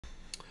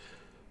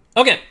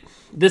Okay,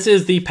 this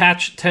is the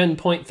patch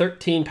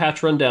 10.13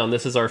 patch rundown.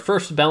 This is our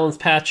first balance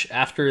patch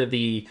after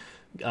the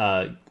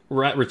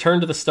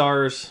Return to the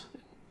Stars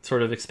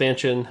sort of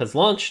expansion has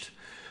launched.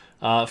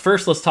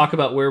 First, let's talk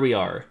about where we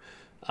are.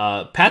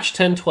 Patch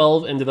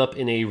 10.12 ended up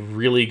in a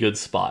really good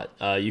spot.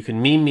 You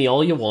can meme me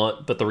all you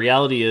want, but the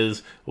reality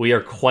is we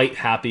are quite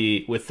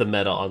happy with the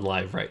meta on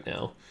live right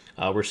now.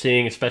 We're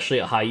seeing,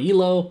 especially at high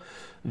elo,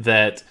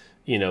 that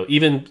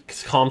even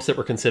comps that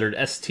were considered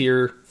S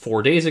tier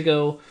 4 days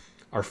ago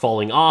are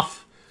falling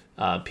off.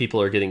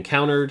 People are getting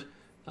countered.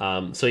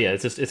 So yeah,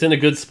 it's in a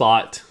good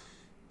spot.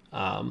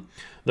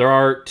 There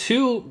are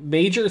two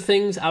major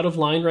things out of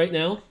line right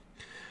now.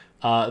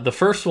 The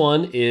first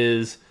one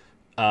is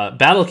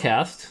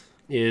Battlecast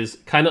is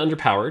kind of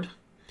underpowered.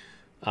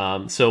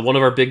 So one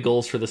of our big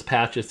goals for this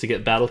patch is to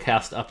get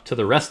Battlecast up to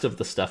the rest of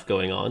the stuff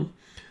going on.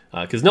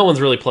 Because no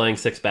one's really playing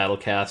 6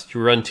 Battlecast.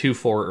 You run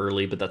 2-4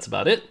 early, but that's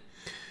about it.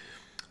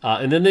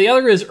 And then the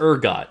other is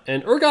Urgot.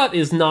 And Urgot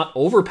is not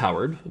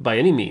overpowered by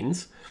any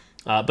means,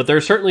 but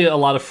there's certainly a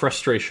lot of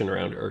frustration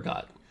around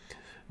Urgot.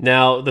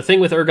 Now, the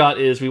thing with Urgot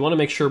is we want to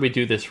make sure we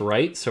do this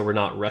right, so we're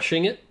not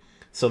rushing it.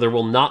 So there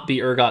will not be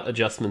Urgot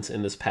adjustments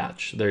in this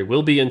patch. There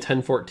will be in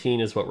 10.14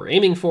 is what we're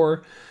aiming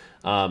for.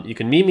 You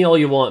can meme me all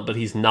you want, but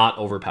he's not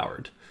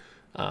overpowered.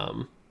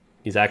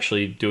 He's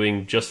actually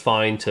doing just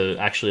fine to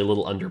actually a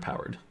little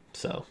underpowered.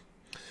 So,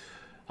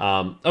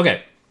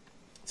 okay.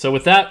 So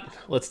with that,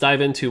 let's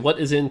dive into what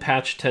is in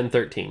patch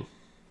 10.13.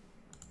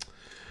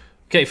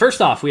 Okay,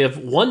 first off, we have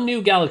one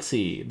new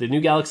galaxy. The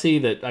new galaxy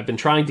that I've been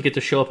trying to get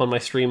to show up on my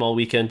stream all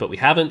weekend, but we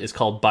haven't, is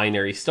called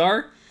Binary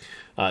Star.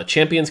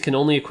 Champions can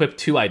only equip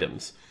 2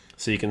 items.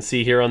 So you can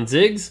see here on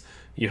Ziggs,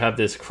 you have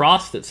this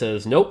cross that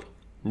says, nope,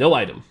 no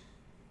item.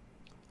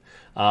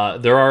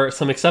 There are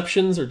some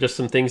exceptions or just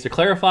some things to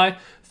clarify.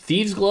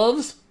 Thieves'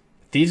 Gloves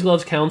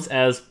counts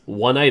as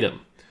 1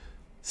 item.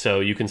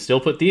 So you can still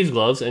put Thieves'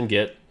 Gloves and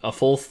get a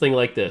full thing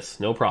like this,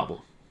 no problem.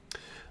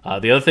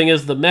 The other thing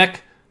is the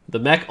mech. The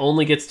mech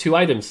only gets 2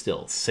 items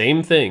still.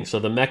 Same thing. So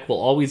the mech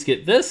will always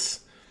get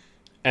this,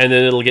 and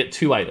then it'll get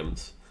 2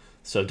 items.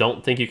 So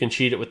don't think you can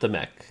cheat it with the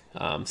mech.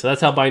 So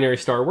that's how Binary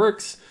Star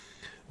works.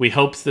 We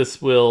hope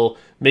this will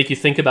make you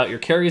think about your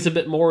carries a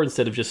bit more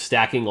instead of just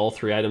stacking all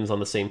 3 items on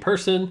the same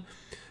person.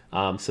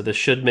 So this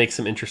should make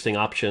some interesting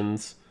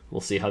options. We'll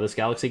see how this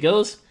galaxy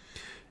goes.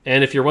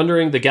 And if you're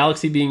wondering, the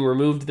galaxy being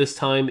removed this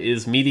time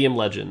is Medium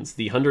Legends.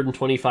 The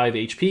 125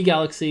 HP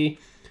galaxy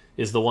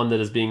is the one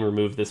that is being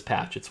removed this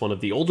patch. It's one of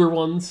the older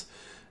ones,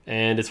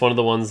 and it's one of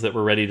the ones that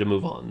we're ready to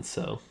move on.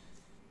 So,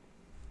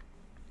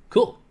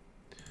 cool.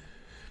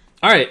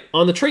 All right,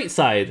 on the trait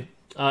side,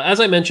 as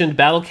I mentioned,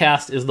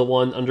 Battlecast is the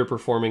one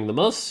underperforming the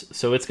most,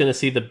 so it's going to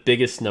see the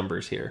biggest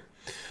numbers here.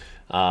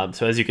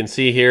 So as you can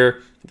see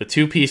here, the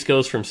 2-piece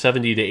goes from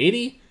 70 to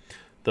 80,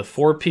 the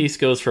 4-piece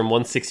goes from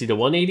 160 to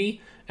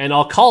 180, and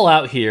I'll call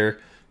out here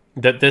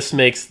that this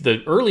makes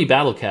the early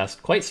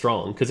Battlecast quite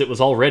strong, because it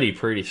was already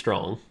pretty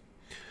strong.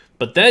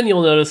 But then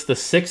you'll notice the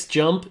 6th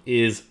jump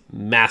is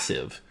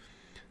massive.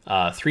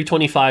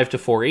 325 to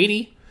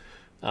 480,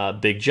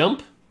 big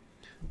jump.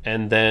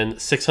 And then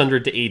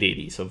 600 to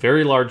 880, so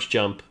very large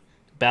jump.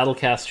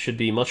 Battlecast should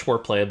be much more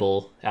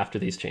playable after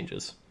these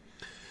changes.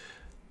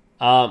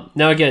 Now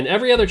again,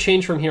 every other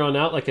change from here on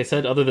out, like I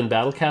said, other than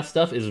Battlecast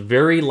stuff, is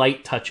very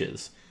light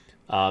touches.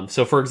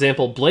 So for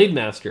example,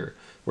 Blademaster.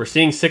 We're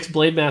seeing 6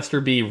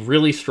 Blademaster be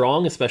really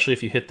strong, especially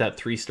if you hit that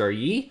 3-star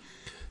Yi.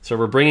 So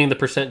we're bringing the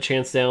percent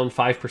chance down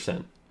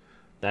 5%.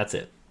 That's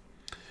it.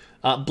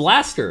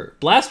 Blaster.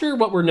 Blaster,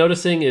 what we're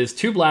noticing is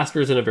 2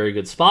 Blasters in a very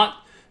good spot.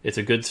 It's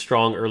a good,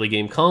 strong early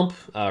game comp.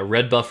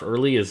 Red buff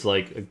early is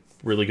like a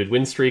really good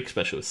win streak,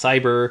 especially with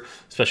Cyber,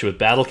 especially with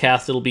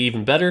Battlecast, it'll be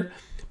even better.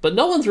 But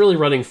no one's really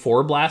running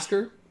 4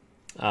 Blaster.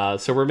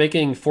 So we're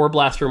making 4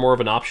 Blaster more of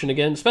an option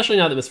again, especially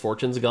now that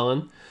Misfortune's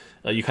gone.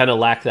 You kind of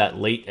lack that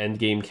late end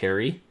game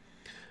carry.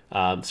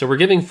 So we're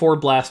giving 4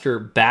 Blaster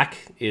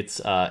back its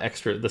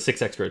the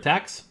 6 extra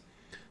attacks.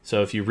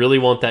 So if you really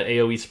want that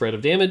AoE spread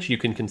of damage, you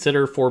can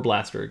consider 4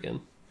 Blaster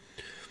again.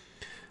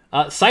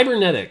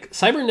 Cybernetic.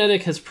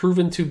 Cybernetic has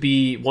proven to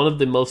be one of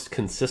the most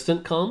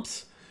consistent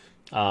comps.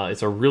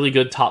 It's a really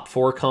good top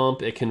 4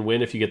 comp. It can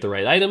win if you get the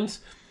right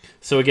items.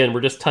 So again, we're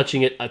just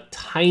touching it a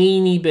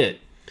tiny bit.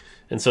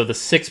 And so the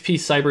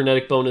 6-piece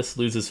Cybernetic bonus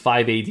loses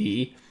 5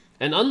 AD.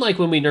 And unlike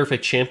when we nerf a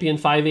champion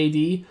 5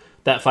 AD,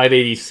 that 5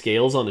 AD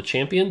scales on the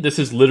champion. This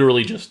is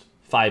literally just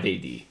 5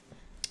 AD.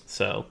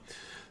 So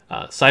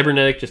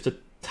Cybernetic, just a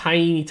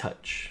tiny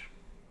touch.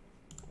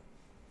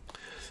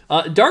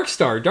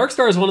 Darkstar.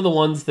 Darkstar is one of the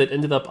ones that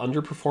ended up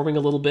underperforming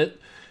a little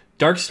bit.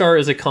 Darkstar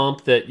is a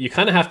comp that you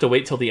kind of have to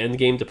wait till the end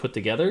game to put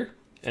together.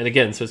 And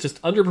again, so it's just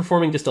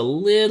underperforming just a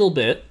little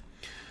bit.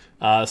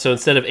 So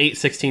instead of 8,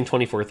 16,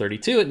 24,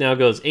 32, it now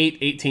goes 8,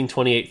 18,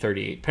 28,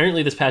 38.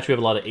 Apparently this patch we have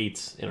a lot of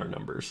 8s in our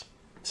numbers.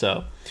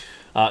 So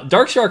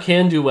Darkstar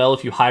can do well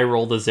if you high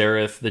roll the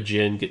Xerath, the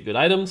Jhin, get good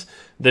items.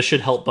 This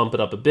should help bump it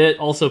up a bit.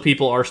 Also,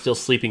 people are still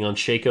sleeping on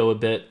Shaco a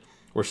bit.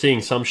 We're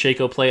seeing some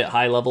Shaco play at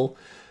high level.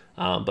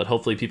 But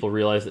hopefully people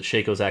realize that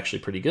Shaco's actually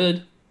pretty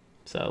good.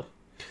 So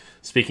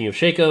Speaking of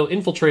Shaco,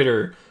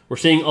 Infiltrator. We're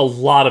seeing a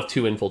lot of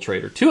 2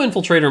 Infiltrator. 2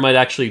 Infiltrator might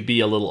actually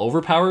be a little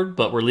overpowered,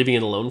 but we're leaving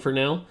it alone for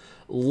now.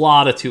 A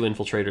lot of 2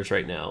 Infiltrators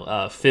right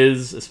now.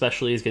 Fizz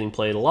especially is getting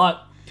played a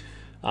lot,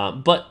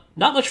 but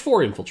not much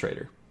 4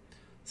 Infiltrator.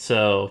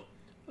 So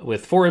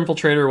with 4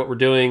 Infiltrator, what we're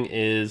doing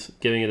is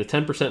giving it a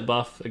 10%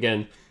 buff.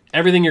 Again,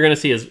 everything you're going to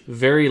see is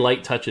very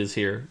light touches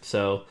here.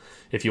 So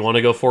if you want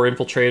to go 4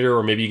 Infiltrator,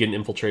 or maybe you get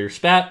an Infiltrator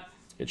spat,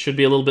 it should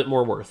be a little bit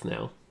more worth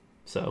now.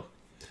 So,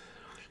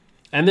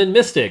 and then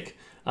Mystic.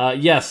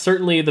 Yes,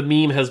 certainly the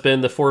meme has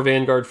been the 4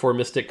 Vanguard, 4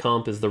 Mystic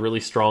comp is the really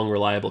strong,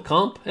 reliable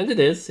comp. And it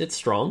is. It's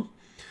strong.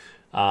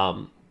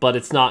 But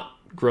it's not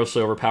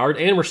grossly overpowered.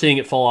 And we're seeing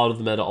it fall out of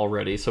the meta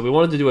already. So we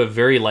wanted to do a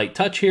very light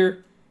touch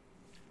here.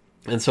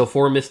 And so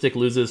 4 Mystic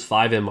loses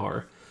 5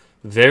 MR.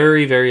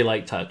 Very, very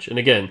light touch. And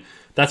again,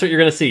 that's what you're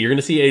going to see. You're going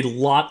to see a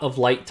lot of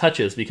light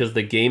touches because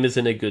the game is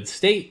in a good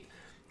state.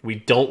 We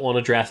don't want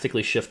to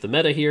drastically shift the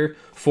meta here.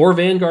 4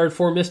 Vanguard,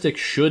 4 Mystic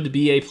should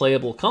be a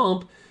playable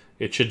comp.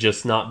 It should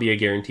just not be a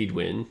guaranteed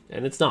win,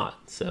 and it's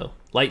not. So,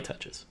 light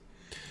touches.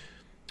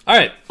 All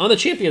right, on the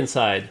champion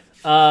side,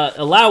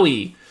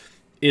 Alawi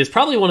is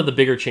probably one of the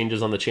bigger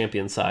changes on the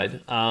champion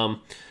side.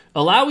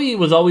 Alawi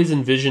was always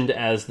envisioned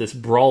as this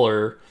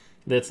brawler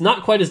that's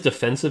not quite as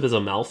defensive as a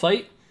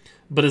Malphite,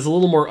 but is a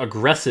little more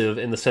aggressive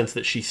in the sense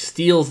that she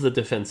steals the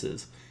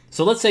defenses.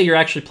 So let's say you're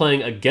actually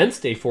playing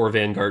against a 4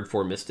 Vanguard,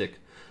 4 Mystic.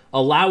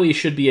 Alawi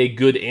should be a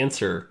good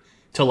answer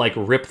to like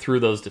rip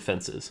through those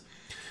defenses.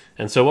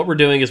 And so what we're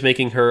doing is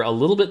making her a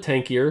little bit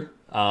tankier,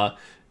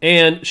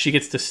 and she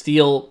gets to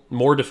steal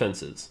more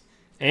defenses.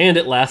 And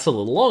it lasts a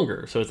little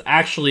longer, so it's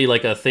actually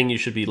like a thing you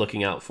should be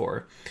looking out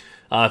for.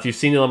 If you've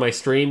seen it on my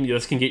stream, you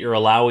just can get your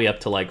Alawi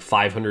up to like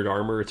 500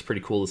 armor. It's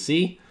pretty cool to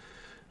see.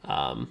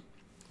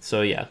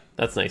 So yeah,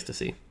 that's nice to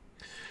see.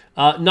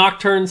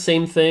 Nocturne,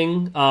 same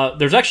thing.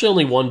 There's actually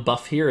only one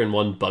buff here and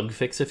one bug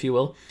fix, if you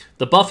will.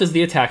 The buff is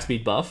the attack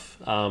speed buff.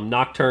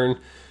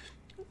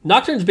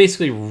 Nocturne's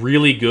basically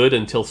really good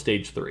until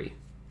stage 3.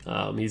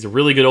 He's a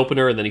really good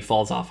opener, and then he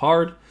falls off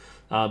hard.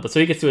 But so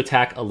he gets to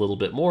attack a little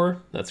bit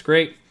more. That's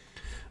great.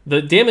 The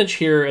damage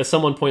here, as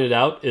someone pointed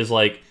out, is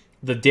like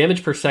the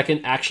damage per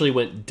second actually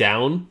went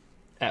down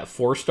at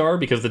 4-star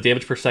because the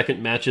damage per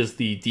second matches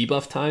the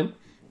debuff time.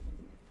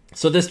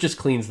 So this just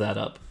cleans that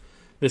up.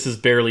 This is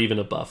barely even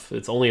a buff.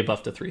 It's only a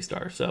buff to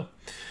 3-star. So,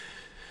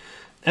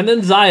 and then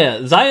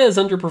Xayah. Xayah is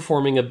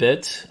underperforming a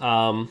bit.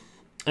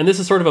 And this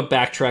is sort of a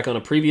backtrack on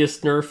a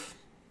previous nerf.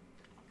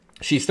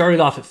 She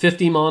started off at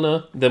 50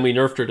 mana, then we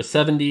nerfed her to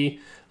 70.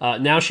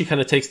 Now she kind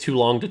of takes too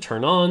long to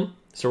turn on,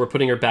 so we're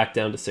putting her back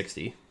down to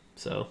 60.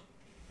 So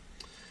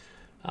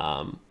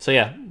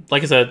yeah,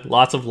 like I said,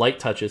 lots of light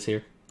touches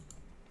here.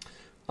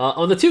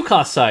 On the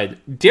 2-cost side,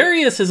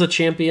 Darius is a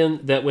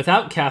champion that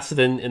without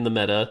Kassadin in the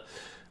meta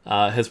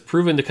has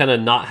proven to kind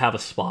of not have a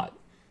spot.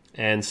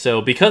 And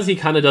so because he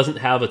kind of doesn't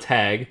have a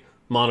tag,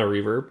 Mana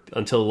Reaver,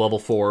 until level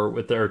 4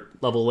 with their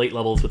late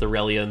levels with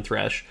Aurelia and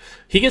Thresh,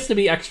 he gets to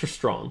be extra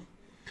strong.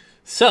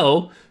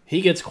 So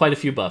he gets quite a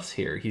few buffs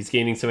here. He's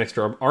gaining some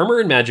extra armor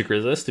and magic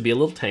resist to be a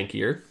little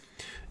tankier.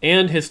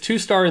 And his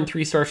 2-star and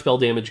 3-star spell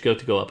damage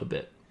go up a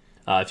bit.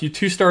 If you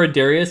 2-star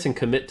Darius and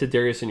commit to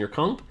Darius in your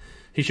comp,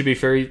 he should be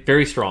very,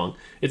 very strong.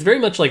 It's very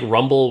much like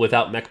Rumble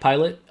without Mech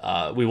Pilot.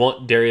 We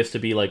want Darius to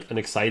be like an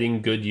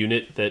exciting, good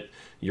unit that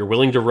you're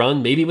willing to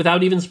run, maybe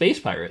without even Space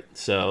Pirate.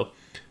 So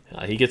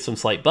he gets some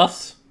slight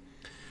buffs.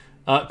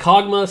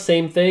 Kog'Maw,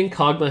 same thing.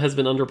 Kog'Maw has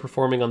been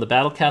underperforming on the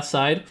Battlecast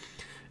side.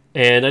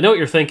 And I know what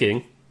you're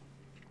thinking.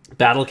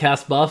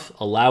 Battlecast buff,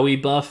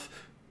 Alawi buff,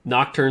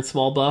 Nocturne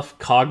small buff,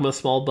 Kog'Maw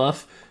small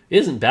buff.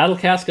 Isn't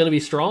Battlecast going to be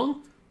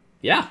strong?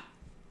 Yeah.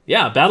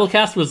 Yeah,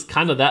 Battlecast was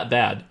kind of that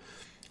bad.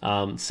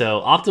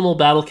 So optimal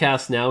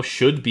Battlecast now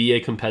should be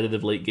a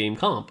competitive late game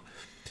comp.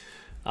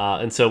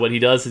 And so what he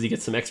does is he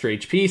gets some extra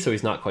HP, so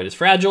he's not quite as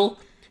fragile.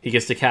 He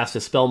gets to cast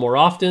a spell more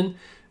often.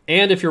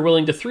 And if you're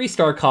willing to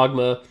 3-star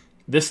Kog'Maw,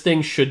 this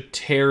thing should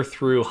tear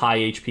through high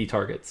HP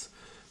targets.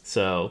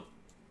 So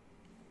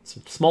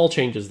some small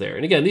changes there.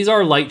 And again, these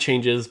are light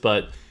changes,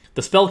 but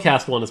the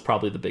spellcast one is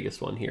probably the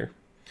biggest one here.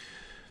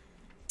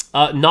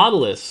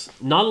 Nautilus.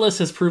 Nautilus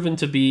has proven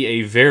to be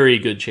a very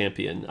good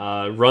champion.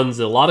 Runs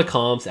a lot of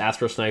comps,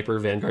 Astro Sniper,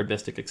 Vanguard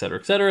Mystic, etc.,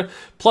 etc.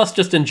 Plus,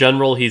 just in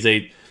general, he's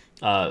a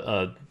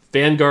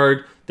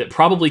Vanguard that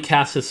probably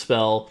casts his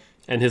spell,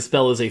 and his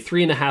spell is a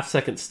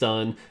 3.5-second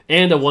stun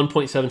and a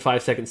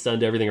 1.75-second stun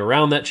to everything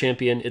around that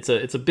champion. It's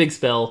a big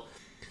spell.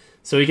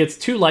 So he gets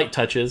 2 light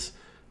touches,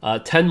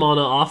 10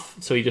 mana off,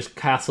 so he just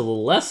casts a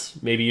little less.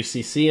 Maybe you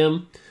CC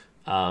him.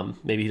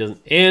 Maybe he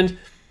doesn't. And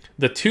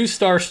the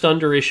 2-star stun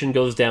duration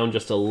goes down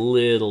just a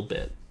little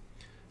bit.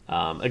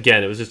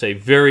 Again, it was just a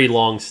very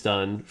long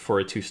stun for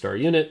a 2-star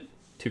unit,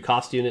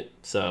 2-cost unit,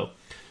 so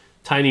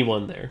tiny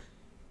one there.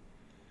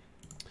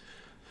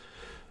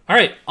 All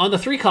right, on the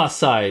 3-cost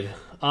side,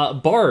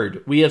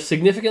 Bard, we have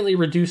significantly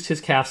reduced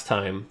his cast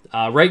time.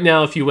 Right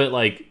now, if you went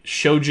like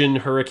Shojin,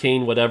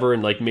 Hurricane, whatever,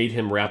 and like made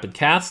him rapid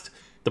cast,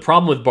 the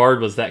problem with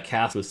Bard was that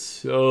cast was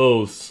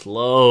so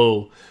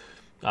slow.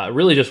 It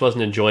really just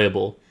wasn't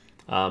enjoyable.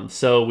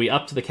 So we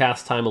upped the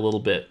cast time a little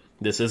bit.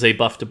 This is a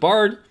buff to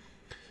Bard.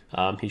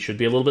 He should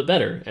be a little bit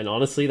better, and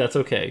honestly, that's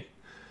okay.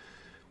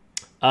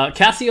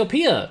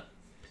 Cassiopeia.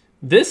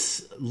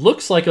 This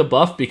looks like a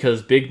buff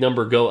because big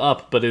number go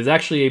up, but it is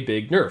actually a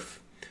big nerf.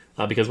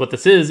 Because what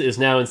this is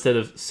now instead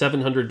of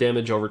 700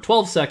 damage over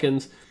 12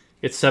 seconds,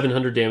 it's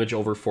 700 damage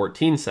over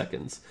 14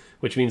 seconds,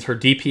 which means her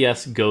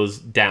DPS goes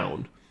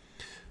down.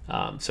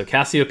 So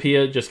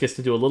Cassiopeia just gets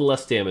to do a little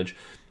less damage.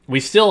 We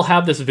still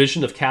have this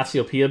vision of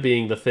Cassiopeia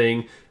being the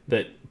thing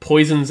that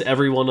poisons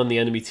everyone on the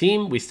enemy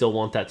team. We still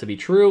want that to be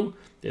true.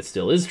 It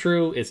still is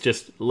true. It's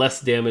just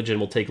less damage and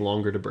will take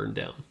longer to burn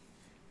down.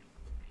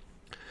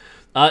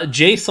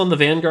 Jace on the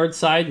Vanguard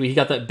side, we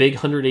got that big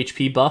 100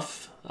 HP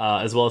buff,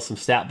 as well as some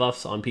stat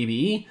buffs on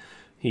PvE.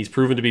 He's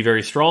proven to be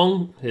very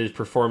strong. He's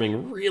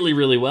performing really,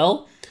 really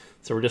well.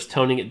 So we're just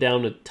toning it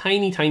down a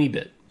tiny, tiny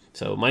bit.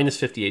 So minus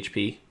 50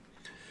 HP.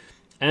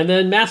 And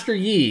then Master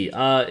Yi.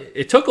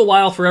 It took a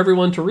while for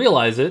everyone to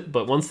realize it,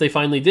 but once they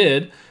finally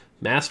did,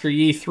 Master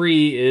Yi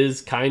 3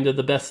 is kind of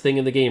the best thing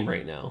in the game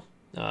right now.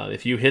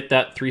 If you hit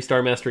that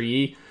 3-star Master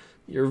Yi,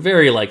 you're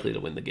very likely to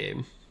win the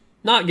game.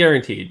 Not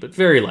guaranteed, but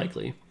very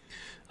likely.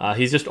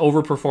 He's just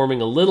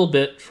overperforming a little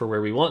bit for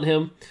where we want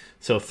him.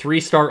 So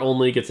 3-star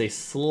only gets a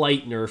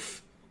slight nerf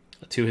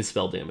to his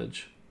spell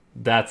damage.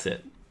 That's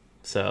it.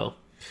 So,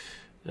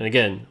 and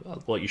again,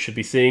 what you should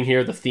be seeing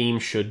here, the theme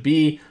should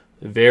be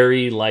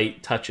very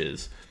light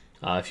touches.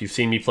 If you've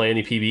seen me play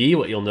any PvE,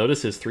 what you'll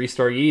notice is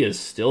 3-star Yi is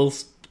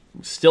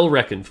still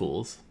wrecking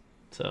fools.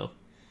 So,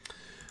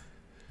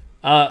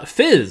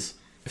 Fizz.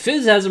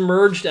 Fizz has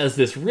emerged as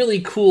this really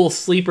cool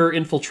sleeper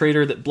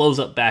infiltrator that blows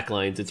up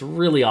backlines. It's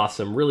really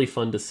awesome, really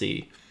fun to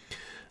see.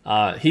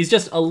 He's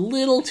just a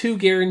little too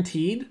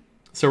guaranteed,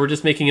 so we're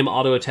just making him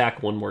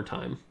auto-attack one more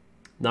time.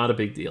 Not a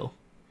big deal.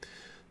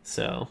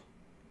 So,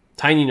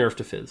 tiny nerf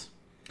to Fizz.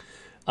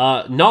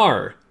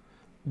 Gnar.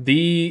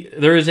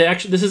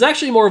 This is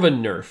actually more of a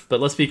nerf, but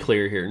let's be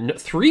clear here.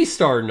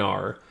 3-star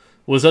Gnar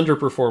was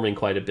underperforming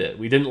quite a bit.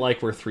 We didn't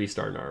like where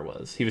 3-star Gnar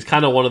was. He was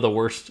kind of one of the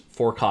worst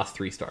 4-cost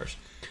 3-stars.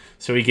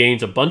 So he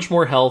gains a bunch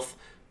more health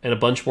and a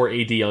bunch more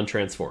AD on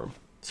Transform.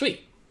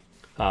 Sweet.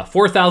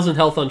 4,000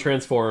 health on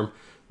Transform.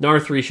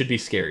 Gnar 3 should be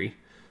scary.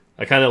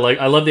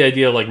 I love the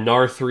idea of like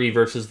Gnar 3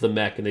 versus the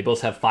mech, and they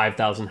both have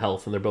 5,000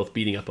 health, and they're both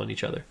beating up on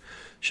each other.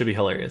 Should be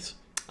hilarious.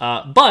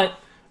 But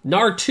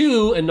Gnar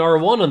 2 and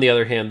Gnar 1, on the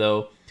other hand,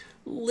 though,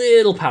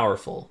 little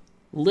powerful.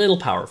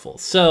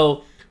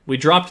 So we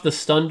dropped the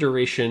stun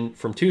duration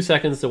from 2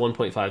 seconds to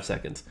 1.5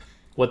 seconds.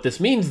 What this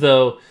means,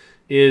 though,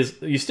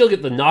 is you still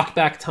get the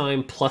knockback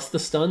time plus the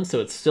stun, so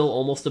it's still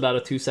almost about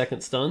a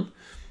 2-second stun.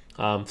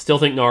 Still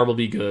think Gnar will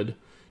be good,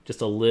 just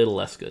a little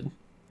less good.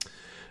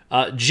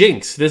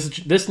 Jinx. This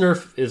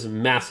nerf is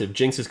massive.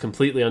 Jinx is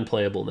completely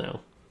unplayable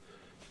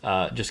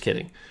now. Just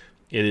kidding.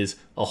 It is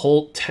a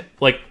whole...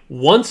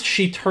 once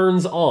she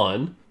turns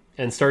on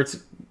and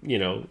starts,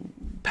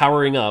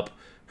 powering up,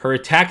 her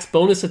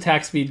bonus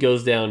attack speed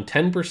goes down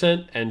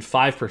 10% and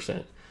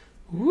 5%.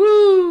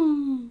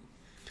 Woo!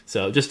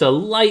 So just a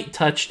light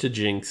touch to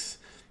Jinx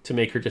to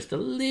make her just a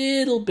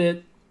little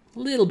bit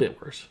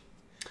worse.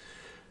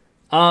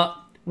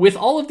 With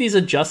all of these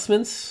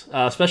adjustments,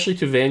 especially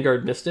to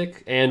Vanguard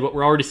Mystic, and what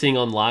we're already seeing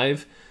on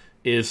live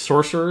is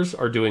Sorcerers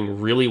are doing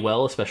really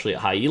well, especially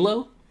at high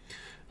elo.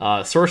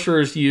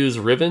 Sorcerers use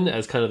Riven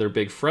as kind of their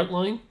big front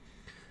line,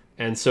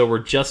 and so we're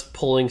just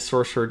pulling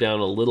Sorcerer down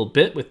a little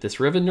bit with this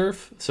Riven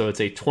nerf, so it's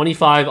a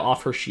 25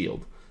 off her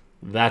shield.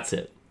 That's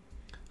it.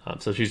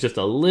 So she's just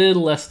a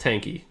little less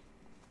tanky.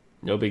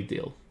 No big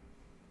deal.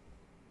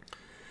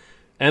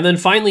 And then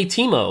finally,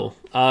 Teemo.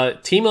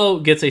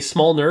 Teemo gets a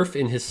small nerf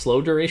in his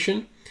slow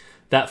duration.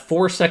 That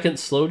 4-second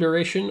slow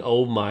duration,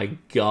 oh my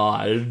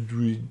god,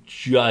 we're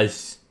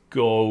just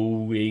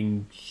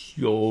going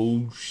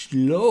so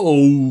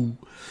slow.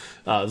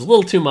 It was a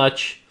little too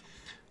much,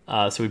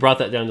 so we brought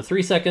that down to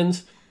 3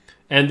 seconds.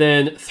 And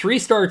then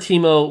 3-star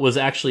Teemo was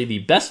actually the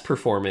best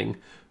performing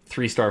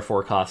 3-star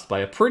 4-cost by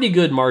a pretty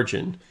good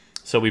margin.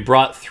 So we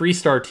brought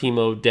 3-star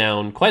Teemo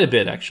down quite a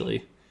bit,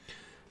 actually.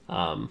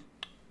 I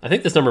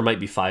think this number might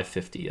be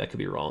 550. I could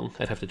be wrong.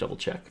 I'd have to double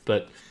check.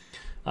 But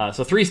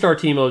so 3-star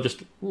Teemo,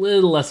 just a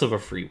little less of a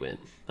free win.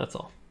 That's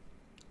all.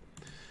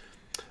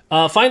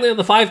 Finally, on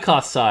the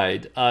 5-cost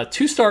side,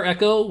 2-star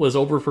Echo was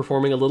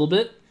overperforming a little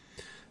bit.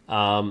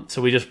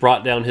 So we just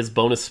brought down his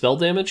bonus spell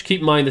damage.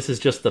 Keep in mind, this is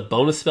just the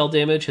bonus spell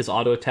damage. His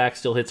auto attack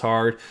still hits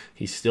hard.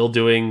 He's still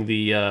doing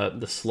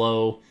the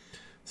slow.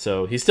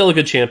 So he's still a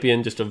good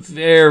champion. Just a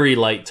very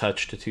light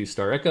touch to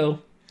 2-star Echo.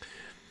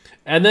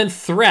 And then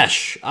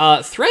Thresh.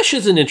 Thresh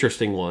is an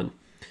interesting one.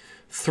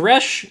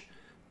 Thresh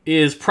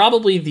is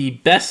probably the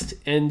best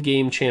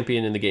endgame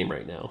champion in the game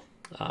right now.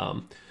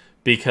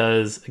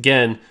 Because,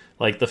 again,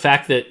 like the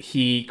fact that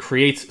he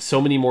creates so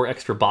many more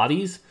extra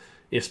bodies,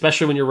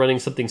 especially when you're running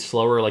something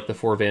slower like the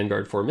 4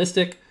 Vanguard, 4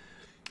 Mystic,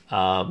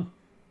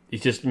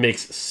 it just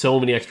makes so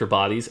many extra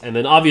bodies. And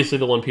then obviously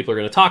the one people are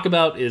going to talk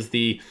about is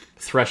the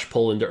Thresh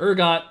pull into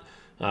Urgot,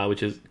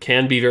 which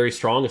can be very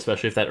strong,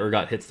 especially if that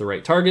Urgot hits the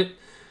right target.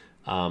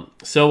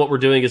 So what we're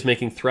doing is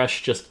making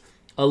Thresh just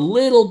a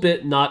little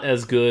bit not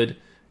as good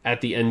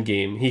at the end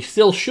game. He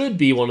still should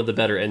be one of the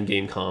better end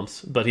game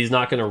comps, but he's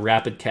not going to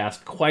rapid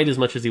cast quite as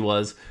much as he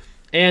was,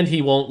 and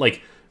he won't,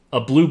 like, a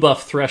blue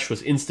buff Thresh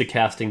was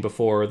insta-casting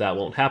before, that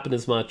won't happen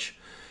as much.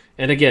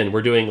 And again,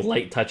 we're doing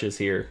light touches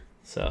here,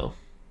 so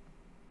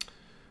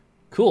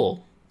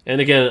cool.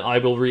 And again, I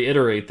will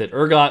reiterate that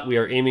Urgot, we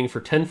are aiming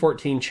for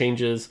 10-14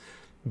 changes,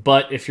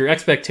 but if your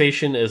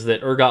expectation is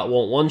that Urgot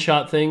won't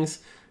one-shot things,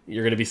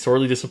 you're going to be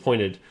sorely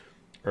disappointed.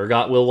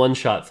 Urgot will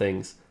one-shot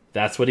things.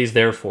 That's what he's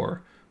there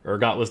for.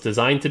 Urgot was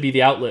designed to be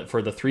the outlet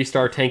for the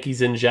 3-star tanky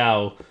Xin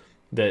Zhao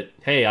that,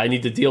 hey, I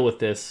need to deal with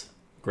this.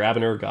 Grab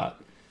an Urgot.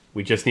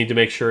 We just need to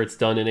make sure it's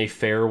done in a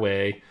fair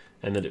way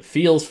and that it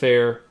feels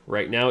fair.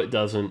 Right now it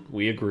doesn't.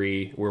 We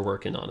agree. We're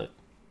working on it.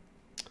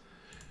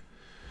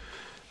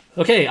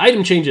 Okay,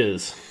 item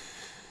changes.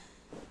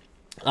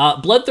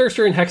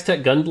 Bloodthirster and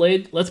Hextech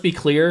Gunblade. Let's be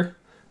clear.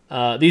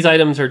 These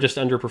items are just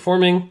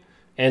underperforming,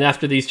 and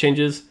after these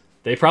changes,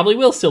 they probably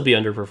will still be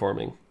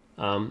underperforming.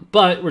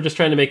 But we're just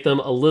trying to make them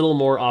a little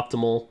more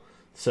optimal.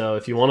 So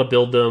if you want to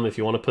build them, if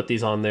you want to put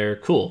these on there,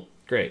 cool,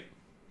 great.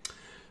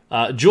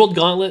 Jeweled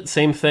Gauntlet,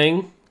 same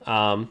thing.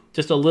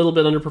 Just a little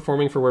bit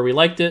underperforming for where we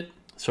liked it,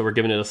 so we're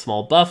giving it a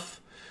small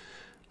buff.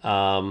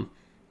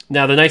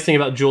 Now, the nice thing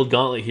about Jeweled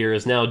Gauntlet here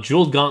is now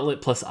Jeweled Gauntlet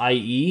plus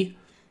IE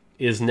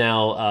is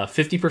now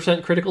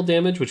 50% critical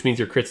damage, which means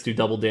your crits do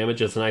double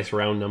damage. It's a nice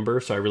round number,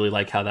 so I really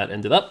like how that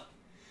ended up.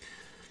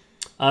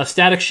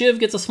 Static Shiv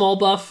gets a small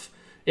buff.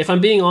 If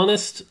I'm being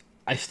honest,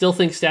 I still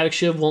think Static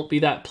Shiv won't be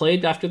that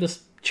played after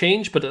this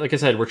change, but like I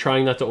said, we're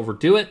trying not to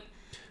overdo it,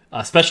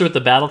 especially with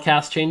the battle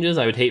cast changes.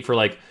 I would hate for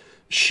like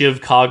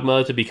Shiv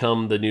Kog'Maw to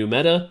become the new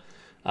meta,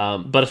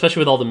 but especially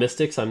with all the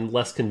Mystics, I'm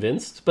less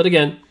convinced. But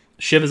again,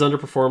 Shiv is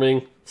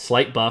underperforming,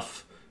 slight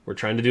buff. We're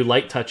trying to do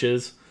light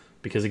touches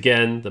because,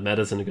 again, the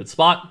meta's in a good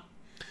spot.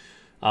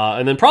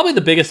 And then probably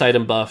the biggest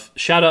item buff,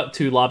 shout out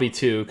to Lobby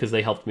 2 because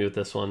they helped me with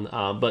this one,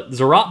 but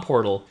Zerat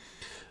Portal.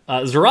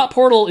 Zerat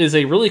Portal is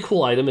a really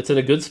cool item. It's in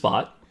a good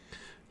spot.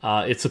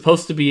 It's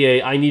supposed to be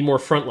a I need more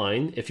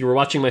frontline. If you were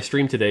watching my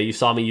stream today, you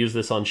saw me use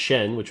this on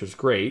Shen, which was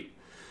great.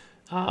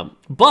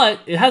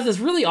 But it has this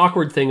really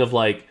awkward thing of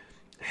like,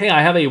 hey,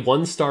 I have a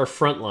 1-star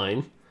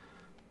frontline,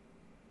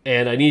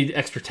 and I need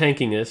extra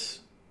tankiness,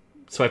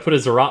 so I put a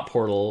Zerat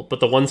Portal, but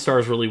the 1-star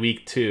is really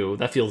weak too.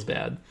 That feels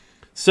bad.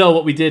 So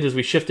what we did is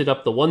we shifted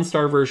up the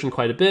 1-star version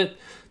quite a bit,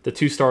 the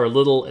 2-star a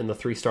little, and the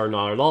 3-star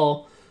not at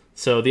all.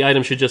 So the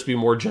item should just be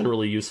more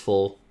generally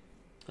useful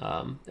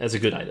as a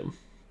good item.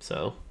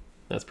 So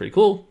that's pretty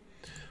cool.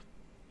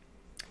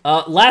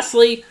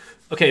 Lastly,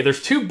 okay,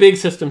 there's 2 big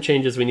system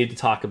changes we need to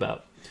talk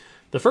about.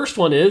 The first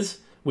one is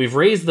we've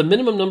raised the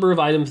minimum number of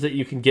items that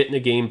you can get in a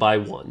game by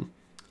 1.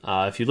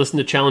 If you listen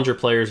to Challenger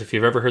players, if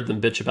you've ever heard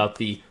them bitch about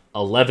the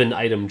 11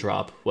 item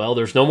drop, well,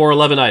 there's no more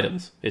 11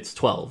 items. It's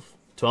 12.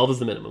 12 is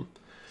the minimum.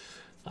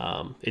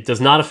 It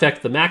does not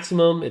affect the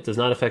maximum. It does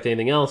not affect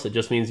anything else. It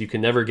just means you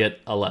can never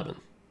get 11.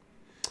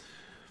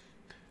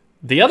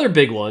 The other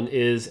big one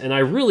is, and I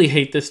really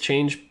hate this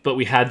change, but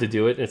we had to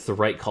do it, and it's the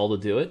right call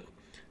to do it,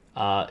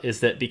 is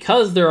that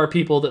because there are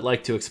people that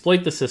like to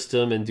exploit the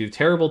system and do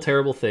terrible,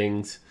 terrible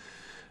things,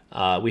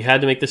 we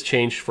had to make this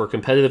change for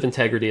competitive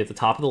integrity at the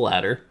top of the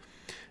ladder.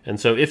 And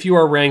so if you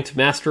are ranked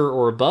Master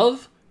or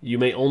above, you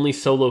may only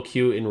solo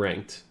queue in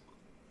Ranked.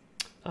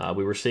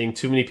 We were seeing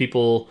too many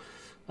people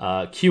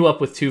queue up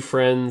with 2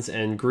 friends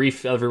and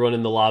grief everyone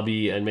in the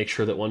lobby and make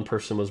sure that one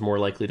person was more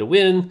likely to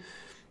win.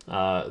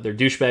 They're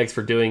douchebags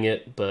for doing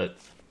it, but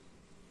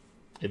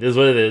it is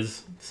what it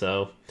is.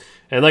 So,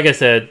 and like I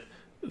said,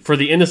 for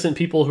the innocent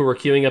people who are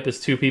queuing up as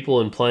 2 people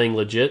and playing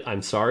legit,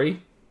 I'm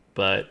sorry,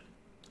 but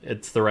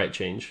it's the right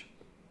change.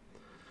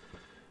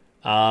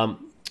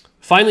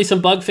 Finally,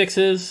 some bug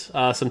fixes.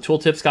 Some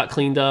tooltips got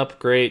cleaned up.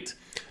 Great.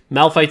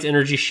 Malphite's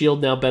energy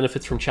shield now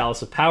benefits from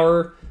Chalice of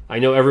Power. I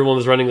know everyone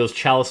was running those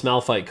Chalice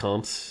Malphite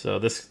comps, so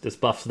this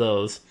buffs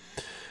those.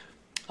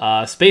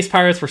 Space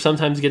Pirates were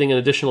sometimes getting an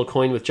additional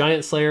coin with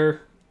Giant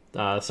Slayer.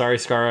 Sorry,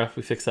 Skara,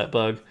 we fixed that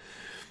bug.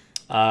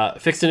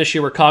 Fixed an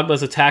issue where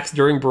Kog'Maw's attacks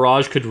during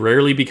Barrage could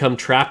rarely become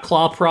Trap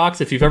Claw procs.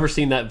 If you've ever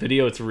seen that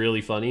video, it's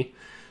really funny.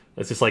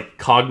 It's just like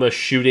Kog'Maw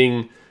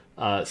shooting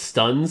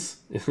stuns.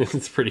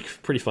 It's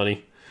pretty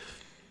funny.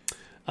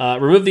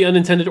 Remove the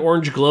unintended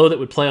orange glow that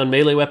would play on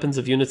melee weapons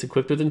of units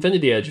equipped with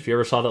Infinity Edge. If you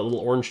ever saw that little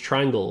orange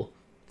triangle,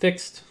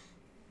 fixed.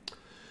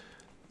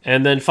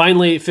 And then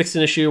finally, fixed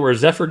an issue where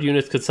Zephyr'd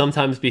units could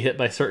sometimes be hit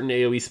by certain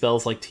AoE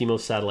spells like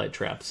Teemos Satellite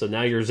Trap. So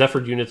now your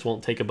Zephyr'd units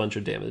won't take a bunch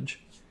of damage.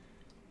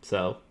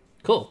 So,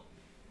 cool.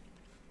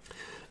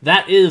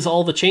 That is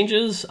all the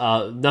changes.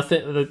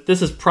 Nothing.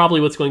 This is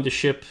probably what's going to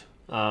ship.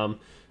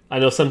 I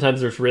know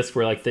sometimes there's risk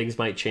where like things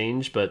might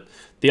change, but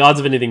the odds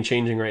of anything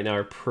changing right now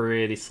are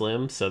pretty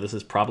slim. So this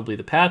is probably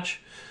the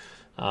patch.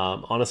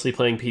 Honestly,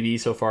 playing PvE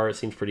so far, it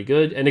seems pretty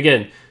good. And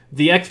again,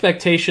 the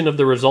expectation of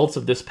the results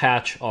of this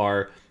patch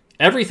are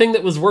everything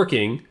that was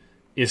working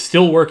is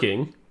still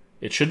working.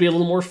 It should be a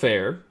little more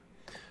fair.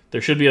 There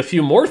should be a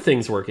few more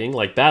things working,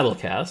 like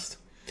Battlecast.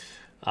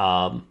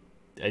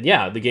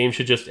 yeah, the game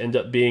should just end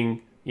up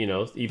being, you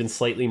know, even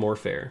slightly more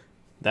fair.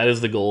 That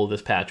is the goal of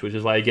this patch, which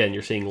is why, again,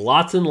 you're seeing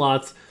lots and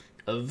lots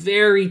of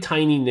very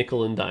tiny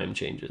nickel and dime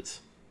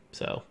changes.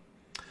 So,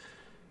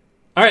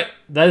 all right,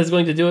 that is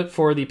going to do it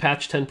for the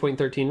patch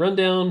 10.13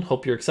 rundown.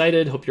 Hope you're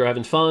excited. Hope you're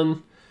having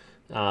fun.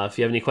 If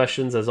you have any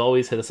questions, as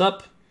always, hit us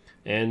up.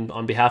 And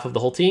on behalf of the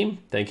whole team,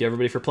 thank you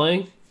everybody for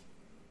playing.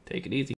 Take it easy.